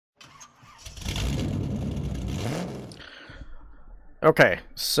Okay,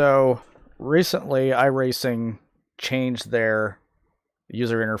 so recently iRacing changed their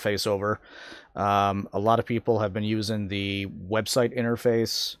user interface over. A lot of people have been using the website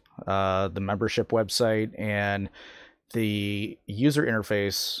interface, the membership website, and the user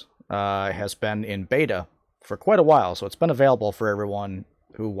interface has been in beta for quite a while. So it's been available for everyone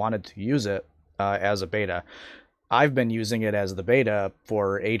who wanted to use it as a beta. I've been using it as the beta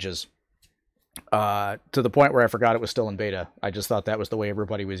for ages, to the point where I forgot it was still in beta. I just thought that was the way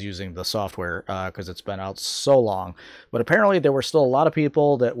everybody was using the software because it's been out so long. But apparently, there were still a lot of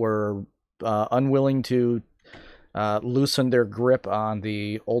people that were unwilling to loosen their grip on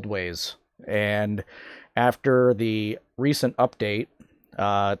the old ways. And after the recent update,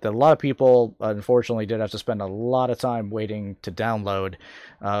 that a lot of people unfortunately did have to spend a lot of time waiting to download.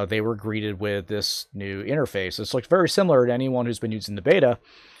 They were greeted with this new interface. This looks very similar to anyone who's been using the beta,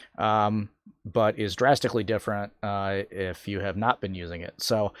 but is drastically different if you have not been using it.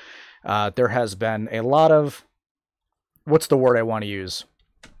 So there has been a lot of, what's the word I want to use?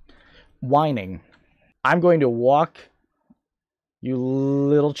 Whining. I'm going to walk you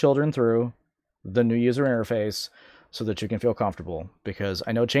little children through the new user interface so that you can feel comfortable, because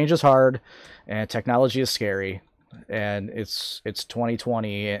I know change is hard and technology is scary, and it's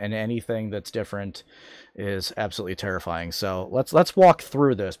 2020, and anything that's different is absolutely terrifying. So let's walk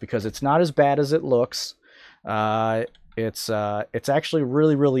through this, because it's not as bad as it looks. It's actually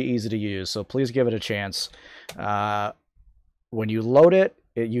really easy to use, so please give it a chance. When you load it,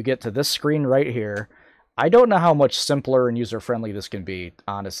 you get to this screen right here. I don't know how much simpler and user-friendly this can be,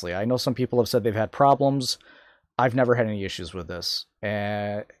 honestly. I know some people have said they've had problems. I've never had any issues with this.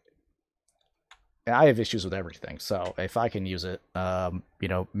 And I have issues with everything, so if I can use it,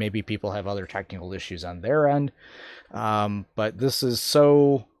 maybe people have other technical issues on their end. But this is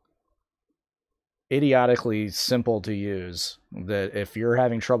so idiotically simple to use that if you're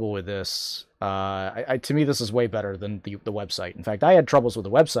having trouble with this, to me, this is way better than the website. In fact, I had troubles with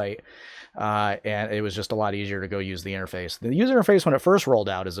the website, and it was just a lot easier to go use the interface. The user interface, when it first rolled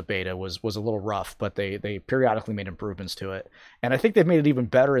out as a beta, was a little rough, but they periodically made improvements to it. And I think they've made it even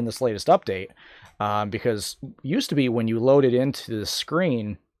better in this latest update, because it used to be when you loaded into the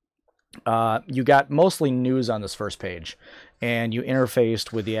screen, you got mostly news on this first page, and you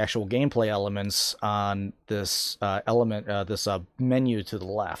interfaced with the actual gameplay elements on this menu to the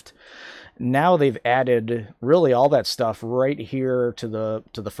left. Now they've added really all that stuff right here to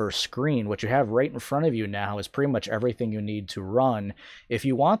the first screen. What you have right in front of you now is pretty much everything you need to run. If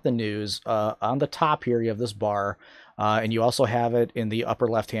you want the news, on the top here you have this bar, and you also have it in the upper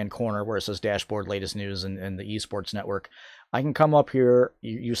left-hand corner where it says Dashboard, Latest News, and the Esports Network. I can come up here,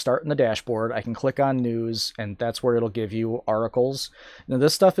 you start in the dashboard, I can click on news, and that's where it'll give you articles. Now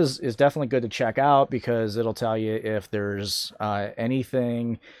this stuff is definitely good to check out, because it'll tell you if there's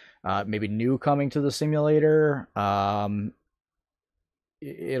anything maybe new coming to the simulator.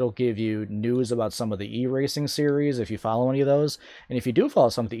 It'll give you news about some of the iRacing series if you follow any of those. And if you do follow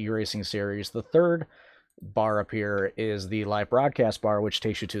some of the iRacing series, the third bar up here is the live broadcast bar, which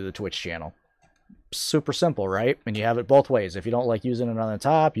takes you to the Twitch channel. Super simple, right? And you have it both ways. If you don't like using it on the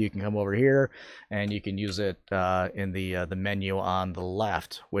top, you can come over here and you can use it in the menu on the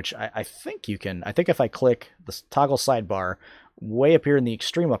left, which I think you can. I think if I click the toggle sidebar way up here in the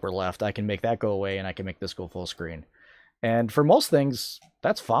extreme upper left, I can make that go away, and I can make this go full screen. And for most things,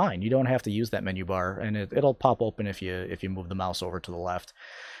 that's fine. You don't have to use that menu bar, and it'll pop open if you move the mouse over to the left.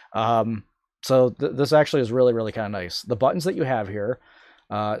 So this actually is really kind of nice. The buttons that you have here.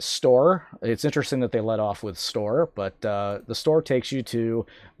 Store. It's interesting that they let off with store, but the store takes you to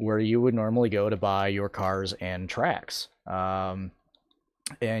where you would normally go to buy your cars and tracks.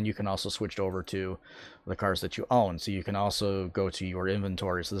 And you can also switch over to the cars that you own. So you can also go to your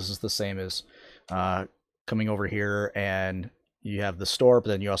inventory. So this is the same as coming over here, and you have the store, but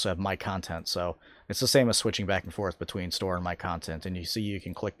then you also have my content. So it's the same as switching back and forth between store and my content. And you see you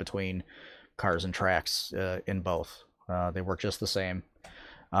can click between cars and tracks in both. They work just the same.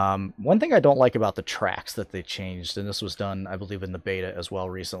 One thing I don't like about the tracks that they changed, and this was done, I believe, in the beta as well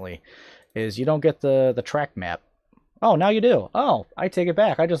recently, is you don't get the track map. Oh, now you do. Oh, I take it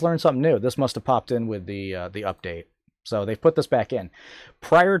back. I just learned something new. This must have popped in with the update. So they've put this back in.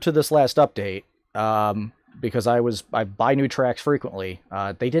 Prior to this last update, because I buy new tracks frequently,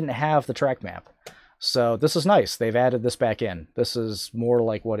 they didn't have the track map. So this is nice. They've added this back in. This is more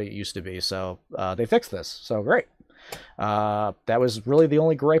like what it used to be. So they fixed this. So great. That was really the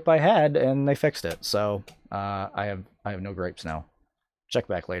only gripe I had, and they fixed it. So I have no gripes now. Check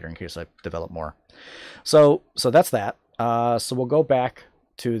back later in case I develop more. So that's that. So we'll go back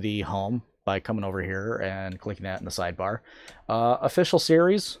to the home. by coming over here and clicking that in the sidebar. Official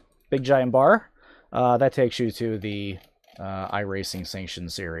series, big giant bar. That takes you to the iRacing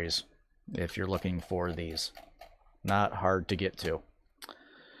sanctioned series if you're looking for these. Not hard to get to.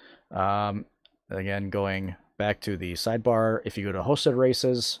 Again, going back to the sidebar, if you go to hosted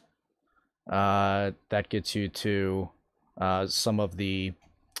races, that gets you to some of the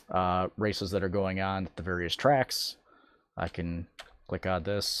races that are going on at the various tracks. I can click on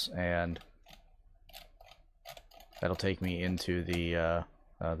this, and that'll take me into the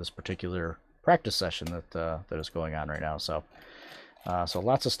this particular practice session that is going on right now. So, so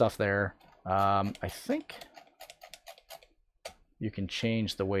lots of stuff there. I think you can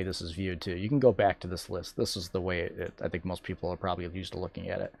change the way this is viewed too. You can go back to this list. This is the way I think most people are probably used to looking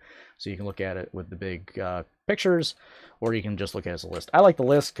at it. So you can look at it with the big pictures, or you can just look at it as a list. I like the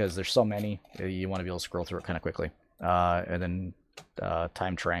list because there's so many. You want to be able to scroll through it kind of quickly. And then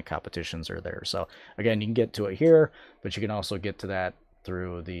time trial competitions are there. So again, you can get to it here, but you can also get to that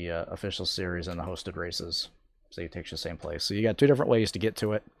through the official series and the hosted races. So it takes you the same place. So you got two different ways to get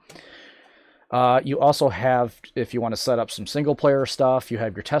to it. You also have, if you want to set up some single player stuff, you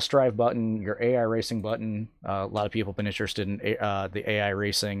have your test drive button, your AI racing button. A lot of people have been interested in the AI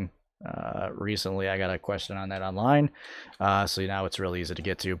racing recently. I got a question on that online. So now it's really easy to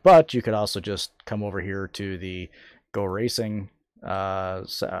get to, but you could also just come over here to the Go Racing.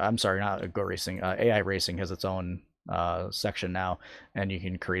 I'm sorry, not Go Racing. AI Racing has its own section now, and you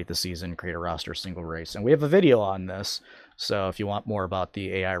can create the season, create a roster, single race. And we have a video on this. So if you want more about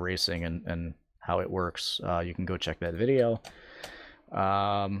the AI racing and how it works, you can go check that video.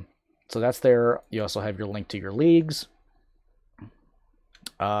 So that's there. You also have your link to your leagues.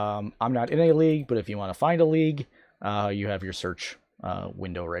 I'm not in a league, but if you want to find a league, you have your search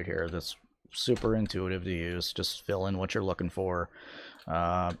window right here. That's super intuitive to use. Just fill in what you're looking for,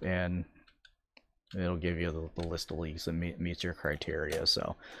 and it'll give you the list of leagues that meets your criteria.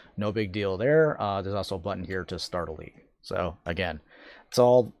 So no big deal there. There's also a button here to start a league. So again, it's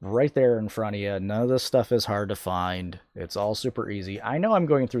all right there in front of you. None of this stuff is hard to find. It's all super easy. I know I'm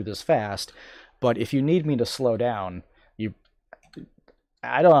going through this fast, but if you need me to slow down,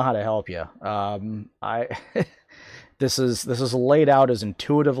 I don't know how to help you. This is laid out as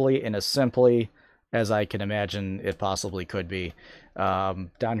intuitively and as simply as I can imagine it possibly could be.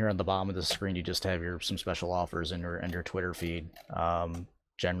 Down here on the bottom of the screen, you just have some special offers in your Twitter feed.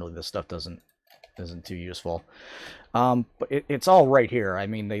 Generally, this stuff isn't too useful, but it's all right here. I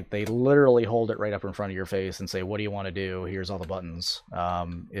mean, they literally hold it right up in front of your face and say, what do you want to do? Here's all the buttons.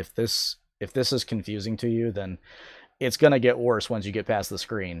 If this is confusing to you, then it's going to get worse once you get past the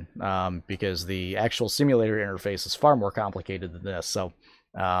screen, because the actual simulator interface is far more complicated than this. So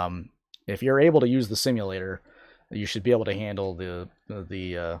if you're able to use the simulator, you should be able to handle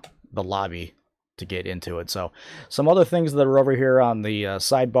the lobby to get into it. So some other things that are over here on the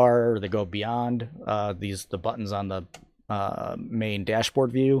sidebar that go beyond the buttons on the main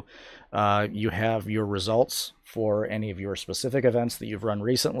dashboard view. You have your results for any of your specific events that you've run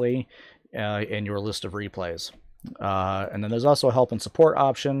recently, and your list of replays. And then there's also a help and support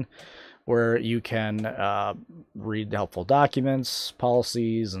option where you can read helpful documents,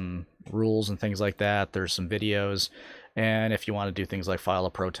 policies, and rules and things like that. There's some videos. And if you want to do things like file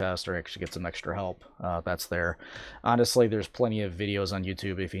a protest or actually get some extra help, that's there. Honestly, there's plenty of videos on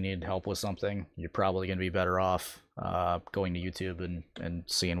YouTube. If you need help with something, you're probably going to be better off going to YouTube and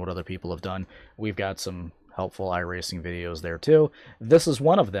seeing what other people have done. We've got some helpful iRacing videos there too. This is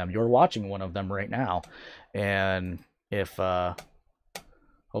one of them. You're watching one of them right now. And if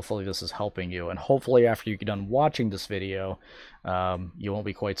hopefully this is helping you, and hopefully after you get done watching this video, you won't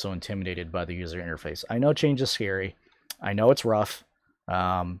be quite so intimidated by the user interface. I know change is scary. I know it's rough,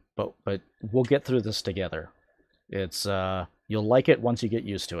 but we'll get through this together. It's you'll like it once you get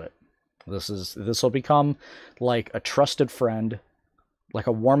used to it. This will become like a trusted friend, like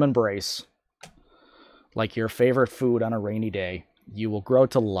a warm embrace, like your favorite food on a rainy day. You will grow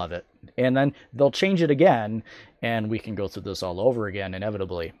to love it, and then they'll change it again, and we can go through this all over again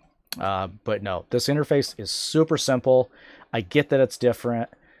inevitably. But no, this interface is super simple. I get that it's different.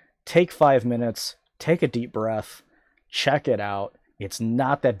 Take 5 minutes, take a deep breath, check it out. It's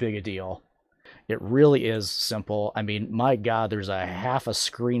not that big a deal. It really is simple. I mean, my God, there's a half a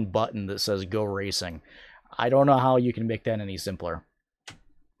screen button that says Go Racing. I don't know how you can make that any simpler.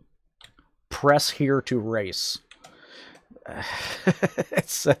 Press here to race.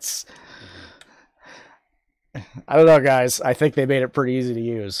 it's I don't know, guys. I think they made it pretty easy to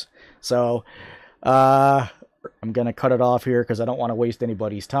use. So I'm going to cut it off here because I don't want to waste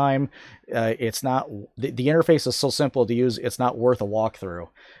anybody's time. It's not, the interface is so simple to use, it's not worth a walkthrough.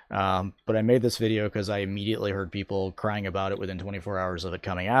 But I made this video because I immediately heard people crying about it within 24 hours of it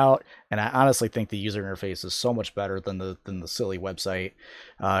coming out. And I honestly think the user interface is so much better than the silly website.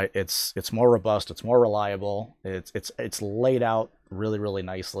 It's more robust, it's more reliable, it's laid out really, really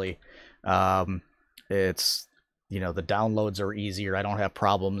nicely. It's, you know, the downloads are easier. I don't have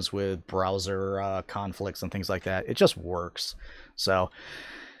problems with browser conflicts and things like that. It just works. So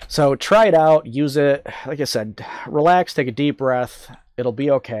try it out, use it. Like I said, relax, take a deep breath. It'll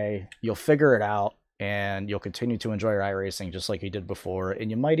be okay. You'll figure it out, and you'll continue to enjoy your iRacing just like you did before, and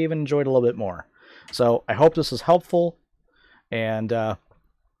you might even enjoy it a little bit more. So I hope this is helpful, and I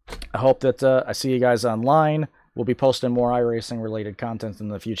hope that I see you guys online. We'll be posting more iRacing related content in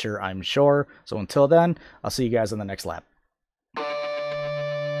the future, I'm sure. So until then, I'll see you guys in the next lap.